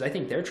side of it, because I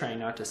think they're trying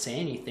not to say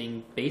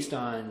anything based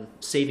on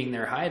saving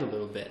their hide a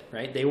little bit,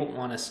 right? They won't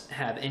want to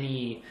have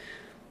any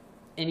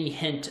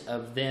hint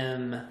of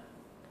them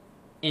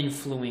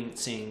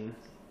influencing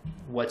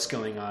what's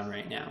going on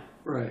right now.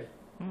 Right.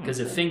 Because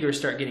if fingers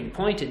start getting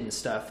pointed and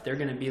stuff, they're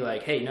going to be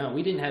like, hey, no,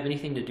 we didn't have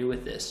anything to do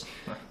with this.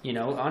 You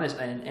know, honest,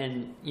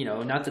 and you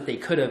know, not that they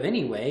could have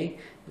anyway.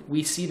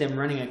 We see them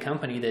running a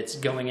company that's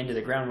going into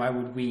the ground. Why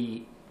would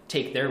we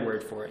take their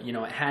word for it? You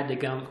know, it had to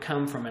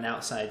come from an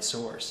outside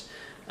source.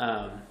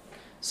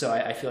 So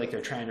I feel like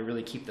they're trying to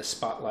really keep the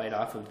spotlight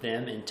off of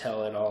them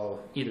until it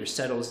all either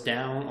settles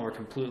down or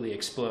completely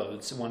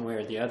explodes one way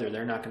or the other.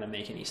 They're not going to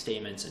make any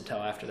statements until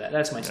after that.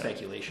 That's my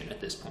speculation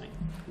at this point.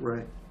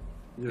 Right.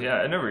 Yeah,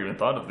 I never even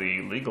thought of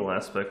the legal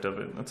aspect of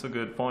it. That's a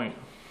good point.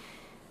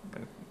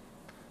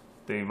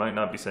 They might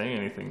not be saying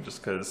anything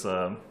just because,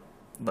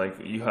 like,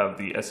 you have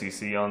the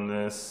SEC on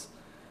this,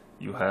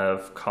 you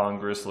have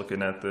Congress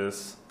looking at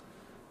this.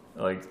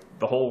 Like,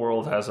 the whole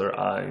world has their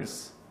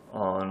eyes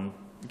on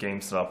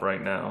GameStop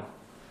right now.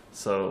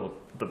 So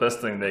the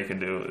best thing they can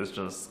do is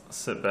just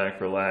sit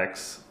back,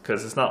 relax,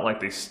 because it's not like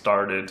they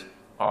started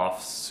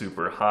off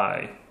super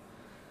high.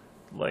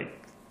 Like,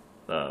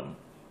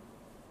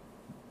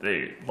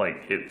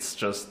 it's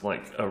just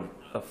like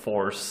a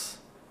force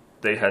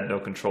they had no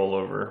control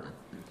over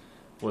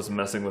was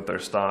messing with their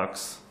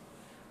stocks.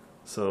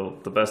 So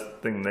the best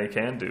thing they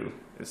can do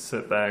is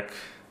sit back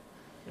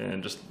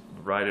and just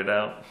ride it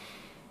out.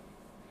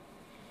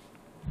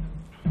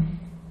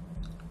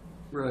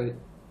 Right.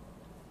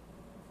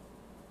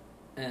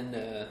 And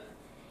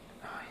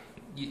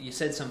you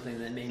said something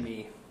that made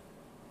me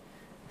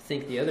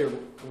think the other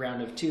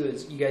round of two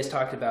is you guys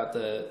talked about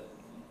the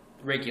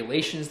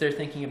regulations they're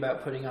thinking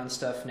about putting on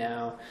stuff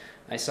now.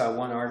 I saw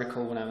one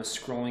article when I was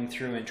scrolling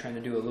through and trying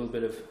to do a little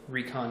bit of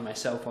recon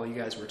myself while you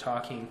guys were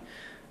talking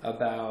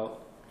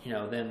about,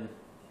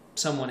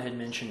 someone had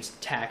mentioned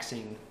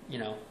taxing,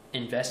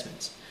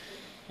 investments.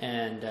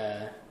 And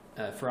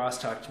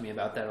Frost talked to me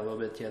about that a little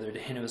bit the other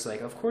day, and it was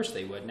like, of course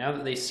they would. Now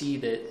that they see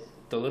that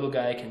the little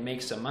guy can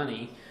make some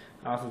money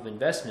off of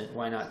investment,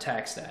 why not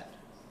tax that?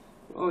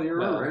 Well,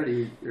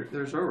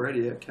 there's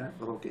already a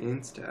capital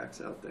gains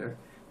tax out there.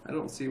 I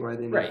don't see why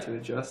they need to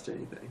adjust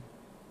anything.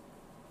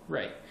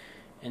 Right.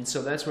 And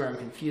so that's where I'm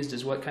confused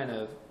is what kind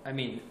of,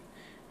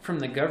 from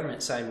the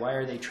government side, why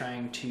are they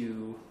trying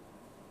to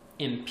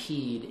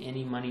impede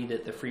any money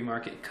that the free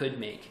market could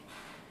make?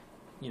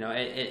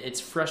 It's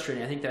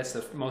frustrating. I think that's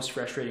the most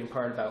frustrating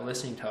part about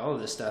listening to all of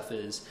this stuff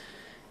is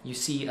you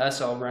see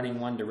us all running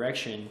one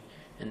direction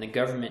and the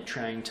government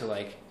trying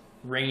to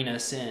rein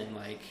us in,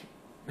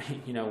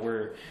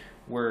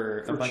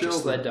 we're a bunch of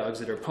sled dogs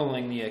that are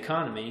pulling the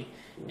economy,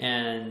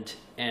 and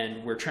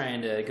we're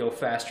trying to go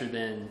faster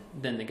than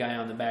the guy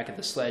on the back of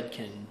the sled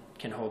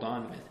can hold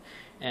on with.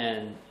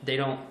 And they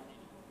don't.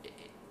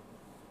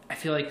 I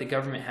feel like the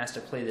government has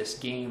to play this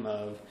game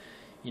of,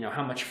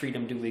 how much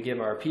freedom do we give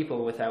our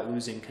people without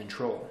losing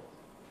control?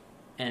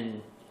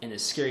 And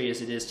as scary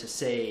as it is to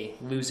say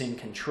losing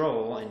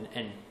control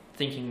and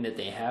thinking that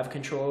they have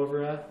control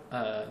over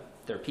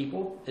their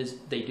people, is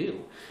they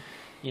do.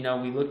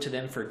 We look to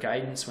them for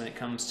guidance when it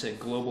comes to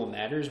global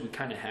matters. We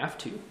kind of have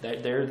to.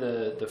 They're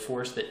the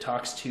force that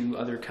talks to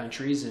other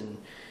countries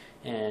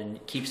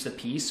and keeps the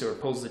peace or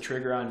pulls the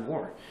trigger on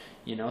war.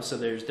 So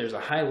there's a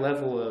high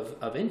level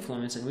of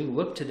influence, and we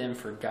look to them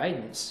for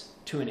guidance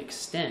to an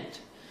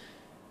extent.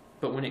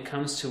 But when it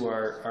comes to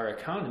our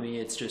economy,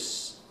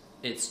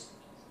 it's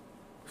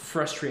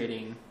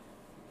frustrating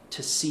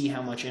to see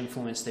how much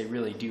influence they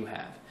really do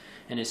have.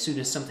 And as soon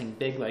as something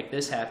big like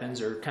this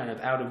happens or kind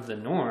of out of the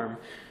norm,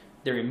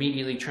 they're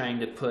immediately trying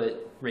to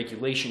put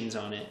regulations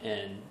on it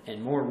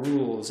and more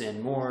rules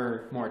and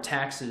more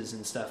taxes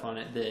and stuff on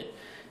it that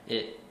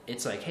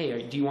it's like,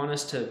 hey, do you want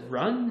us to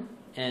run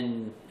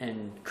and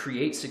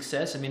create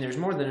success? There's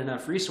more than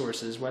enough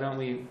resources. Why don't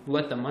we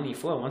let the money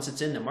flow? Once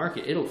it's in the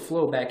market, it'll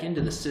flow back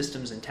into the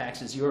systems and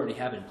taxes you already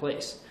have in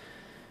place.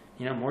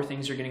 More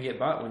things are going to get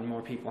bought when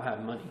more people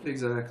have money.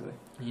 Exactly.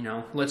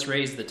 Let's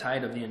raise the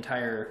tide of the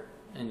entire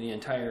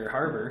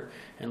harbor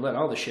and let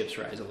all the ships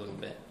rise a little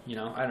bit.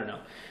 I don't know.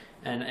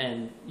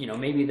 And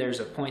maybe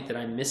there's a point that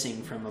I'm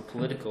missing from a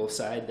political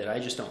side that I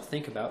just don't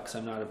think about because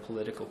I'm not a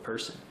political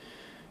person.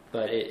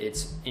 But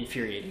it's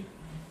infuriating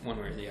one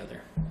way or the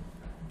other.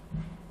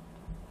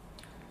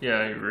 Yeah,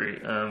 I agree.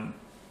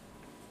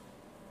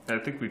 I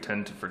think we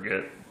tend to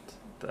forget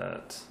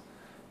that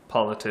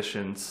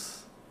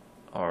politicians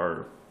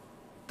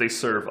they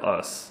serve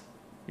us.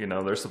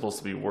 They're supposed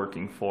to be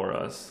working for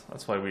us.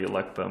 That's why we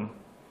elect them.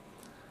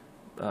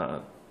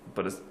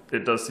 But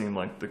it does seem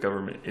like the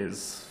government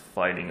is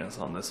fighting us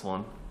on this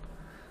one.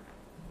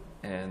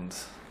 And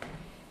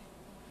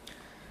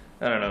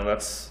I don't know,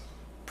 that's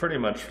pretty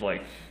much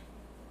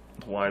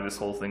why this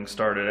whole thing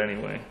started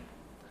anyway.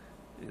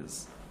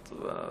 Is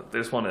they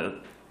just want to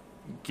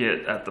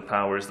get at the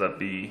powers that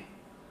be.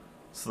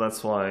 So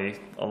that's why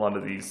a lot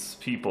of these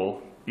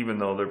people, even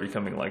though they're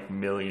becoming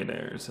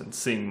millionaires and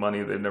seeing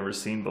money they've never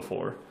seen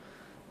before,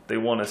 they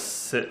want to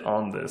sit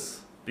on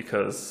this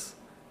because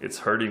it's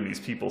hurting these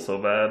people so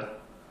bad.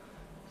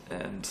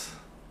 And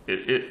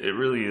it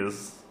really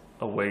is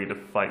a way to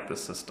fight the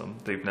system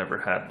they've never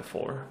had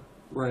before.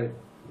 Right.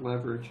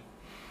 Leverage.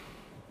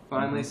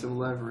 Finally, some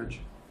leverage.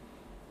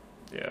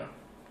 Yeah.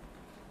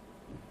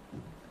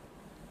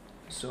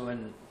 So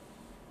in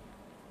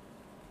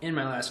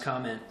my last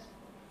comment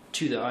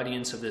to the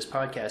audience of this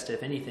podcast,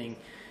 if anything,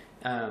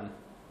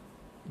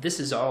 this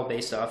is all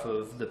based off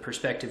of the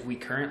perspective we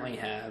currently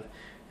have.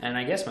 And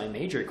I guess my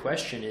major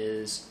question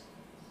is,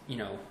 I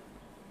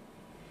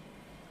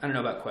don't know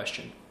about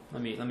question.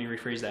 Let me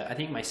rephrase that. I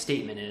think my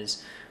statement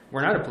is,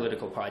 we're not a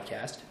political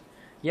podcast.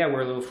 Yeah,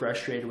 we're a little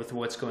frustrated with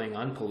what's going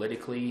on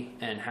politically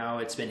and how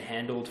it's been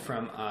handled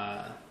from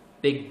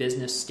big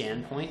business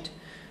standpoint,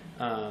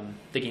 the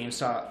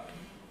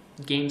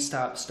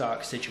GameStop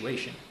stock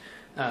situation,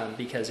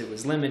 because it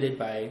was limited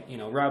by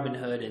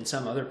Robinhood and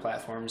some other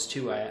platforms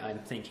too. I'm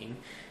thinking,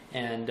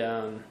 and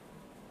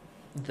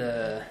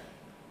the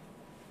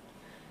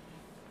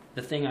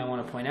thing I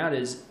want to point out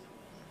is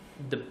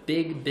the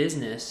big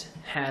business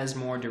has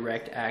more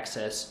direct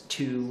access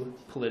to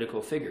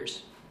political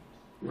figures.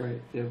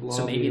 Right. They have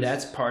so maybe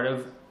that's part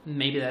of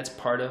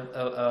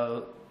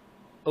a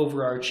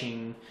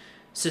overarching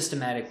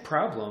systematic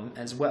problem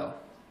as well.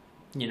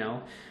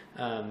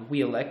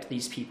 We elect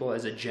these people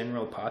as a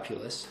general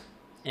populace,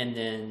 and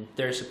then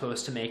they're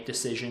supposed to make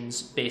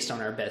decisions based on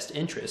our best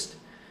interest.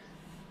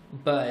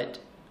 But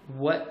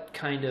what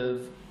kind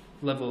of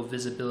level of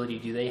visibility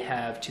do they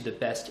have to the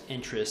best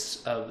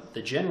interests of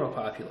the general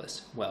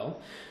populace? Well,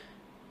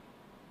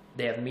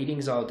 they have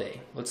meetings all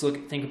day. Let's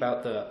think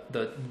about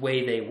the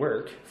way they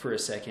work for a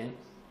second.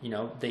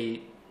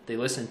 They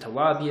listen to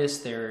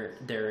lobbyists,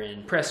 they're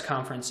in press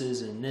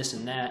conferences and this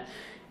and that,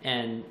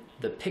 and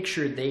the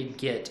picture they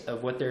get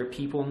of what their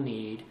people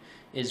need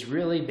is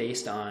really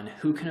based on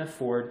who can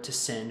afford to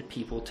send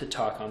people to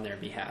talk on their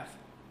behalf.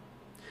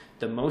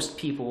 The most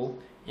people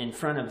in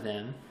front of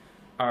them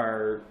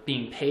are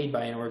being paid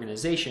by an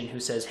organization who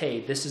says,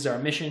 hey, this is our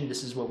mission,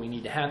 this is what we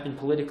need to happen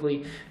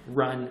politically,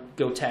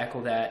 go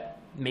tackle that,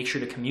 make sure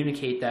to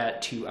communicate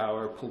that to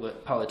our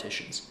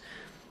politicians.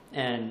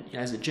 And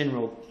as a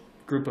general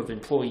group of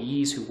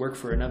employees who work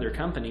for another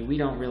company, we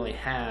don't really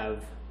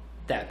have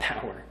that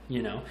power.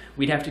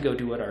 We'd have to go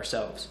do it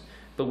ourselves.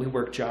 But we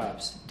work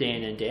jobs day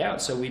in and day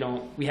out, so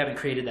we haven't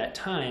created that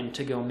time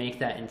to go make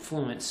that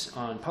influence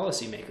on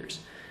policymakers.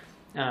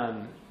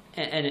 And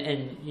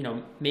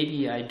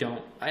maybe I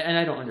don't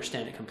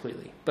understand it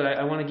completely, but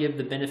I want to give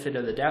the benefit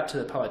of the doubt to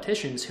the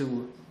politicians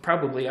who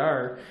probably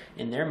are,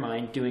 in their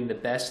mind, doing the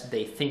best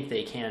they think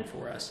they can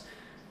for us.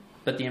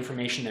 But the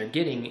information they're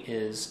getting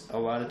is a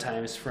lot of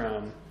times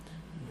from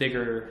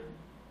bigger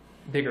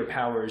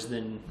powers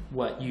than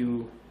what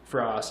you,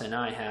 Frost, and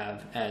I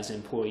have as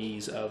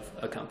employees of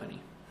a company.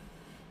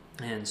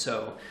 And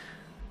so,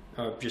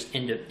 just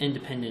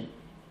independent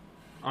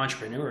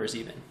entrepreneurs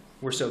even.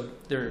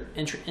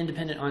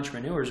 Independent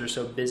entrepreneurs are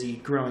so busy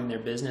growing their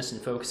business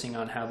and focusing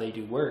on how they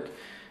do work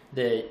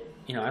that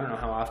I don't know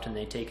how often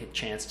they take a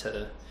chance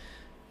to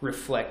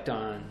reflect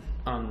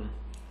on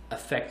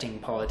affecting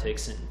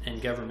politics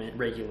and government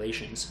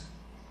regulations.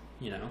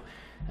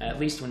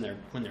 At least when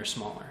they're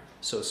smaller.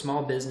 So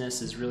small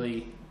business is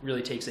really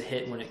takes a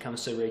hit when it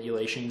comes to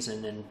regulations,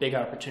 and then big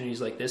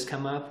opportunities like this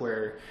come up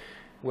where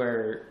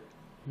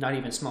not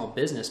even small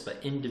business, but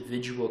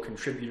individual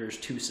contributors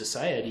to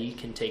society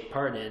can take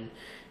part in,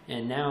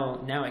 and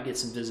now it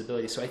gets some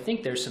visibility. So I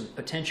think there's some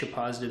potential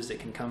positives that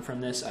can come from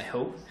this. I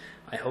hope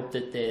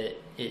that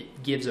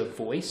it gives a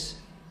voice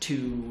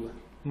to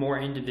more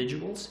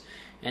individuals,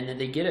 and that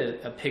they get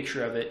a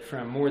picture of it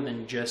from more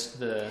than just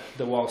the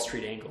Wall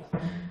Street angle.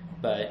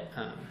 But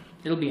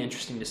it'll be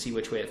interesting to see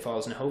which way it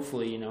falls, and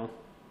hopefully,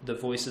 the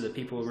voice of the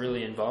people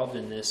really involved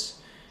in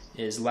this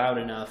is loud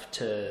enough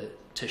to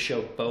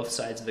show both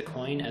sides of the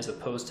coin, as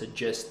opposed to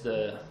just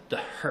the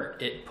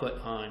hurt it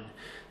put on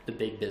the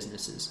big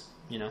businesses.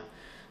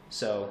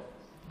 So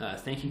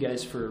thank you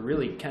guys for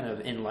really kind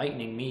of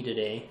enlightening me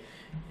today,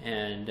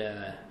 and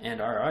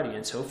our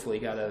audience hopefully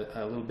got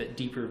a little bit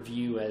deeper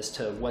view as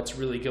to what's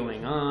really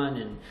going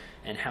on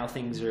and how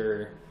things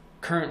are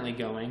currently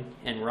going,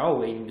 and we're all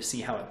waiting to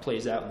see how it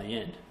plays out in the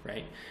end,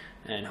 right?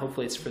 And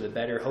hopefully it's for the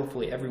better.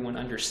 Hopefully everyone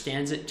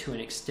understands it to an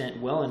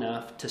extent well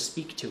enough to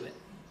speak to it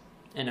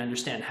and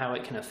understand how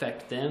it can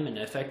affect them and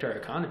affect our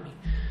economy.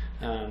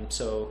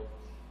 So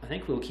I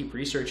think we'll keep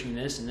researching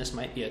this, and this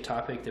might be a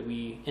topic that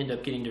we end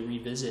up getting to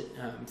revisit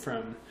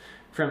from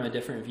a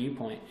different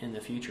viewpoint in the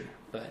future.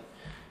 But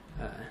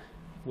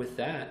with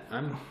that,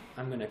 I'm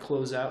going to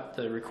close out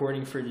the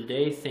recording for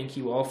today. Thank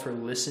you all for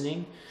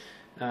listening.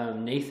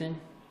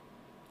 Nathan,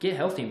 get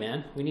healthy,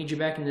 man. We need you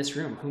back in this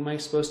room. Who am I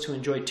supposed to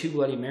enjoy 2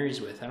 Bloody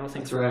Marys with? I don't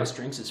think Frost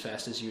drinks as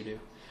fast as you do.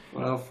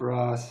 Well,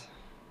 Frost,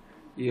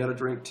 you got to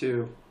drink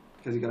 2,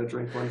 because you got to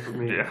drink 1 for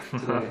me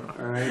today.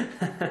 All right.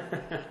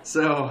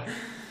 So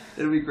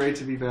it'll be great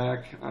to be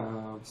back.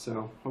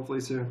 So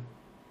hopefully soon.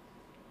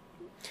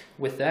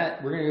 With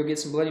that, we're gonna go get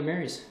some Bloody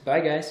Marys.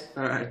 Bye, guys.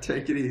 All right.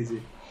 Take it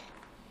easy.